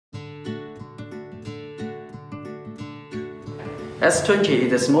S20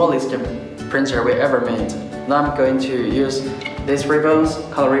 is the smallest printer we ever made. Now I'm going to use these ribbons,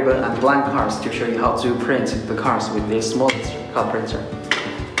 color ribbon and blank cards to show you how to print the cards with this smallest color printer.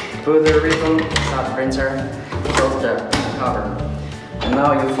 Put the ribbon inside the printer, close the cover. And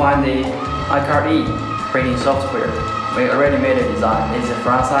now you find the iCard-E printing software. We already made a design. This is the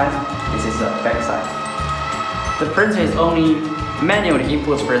front side, this is the back side. The printer is only manually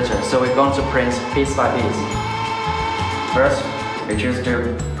input printer, so we're going to print piece by piece. First, we choose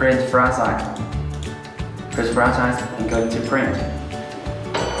to print front side. Press front side and go to print.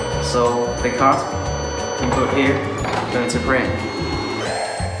 So the card input here, going to print.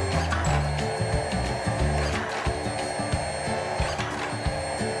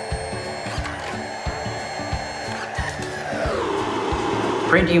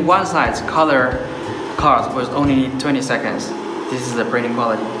 Printing one side's color card was only 20 seconds. This is the printing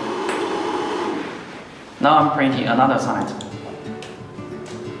quality. Now I'm printing another side.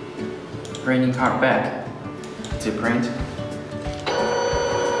 Printing card back to print.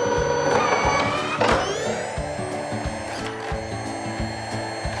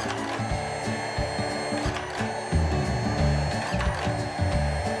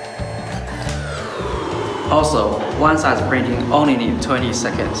 Also, one side's printing only needs 20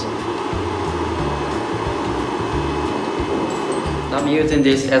 seconds. I'm using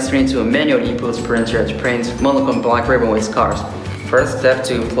this S20 manual input printer to print monochrome black ribbon with cards. First step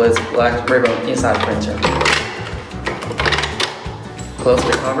to place black ribbon inside the printer. Close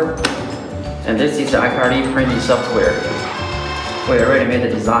the cover. And this is the iCard-E printing software. We already made the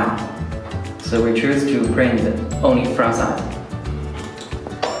design. So we choose to print only front side.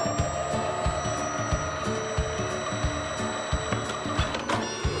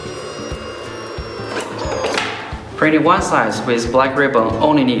 Printing one side with black ribbon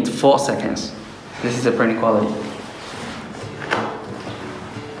only needs 4 seconds. This is the printing quality.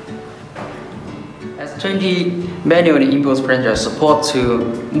 S20 manually input printer support to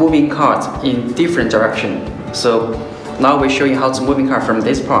moving cards in different direction. So now we show you how to moving card from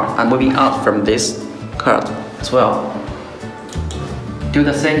this part and moving out from this card as well. Do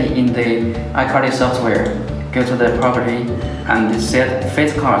the setting in the iCard-E software. Go to the property and set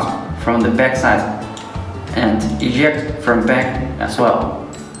face cards from the back side and eject from back as well.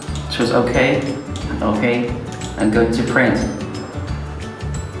 Choose OK and OK and go to print.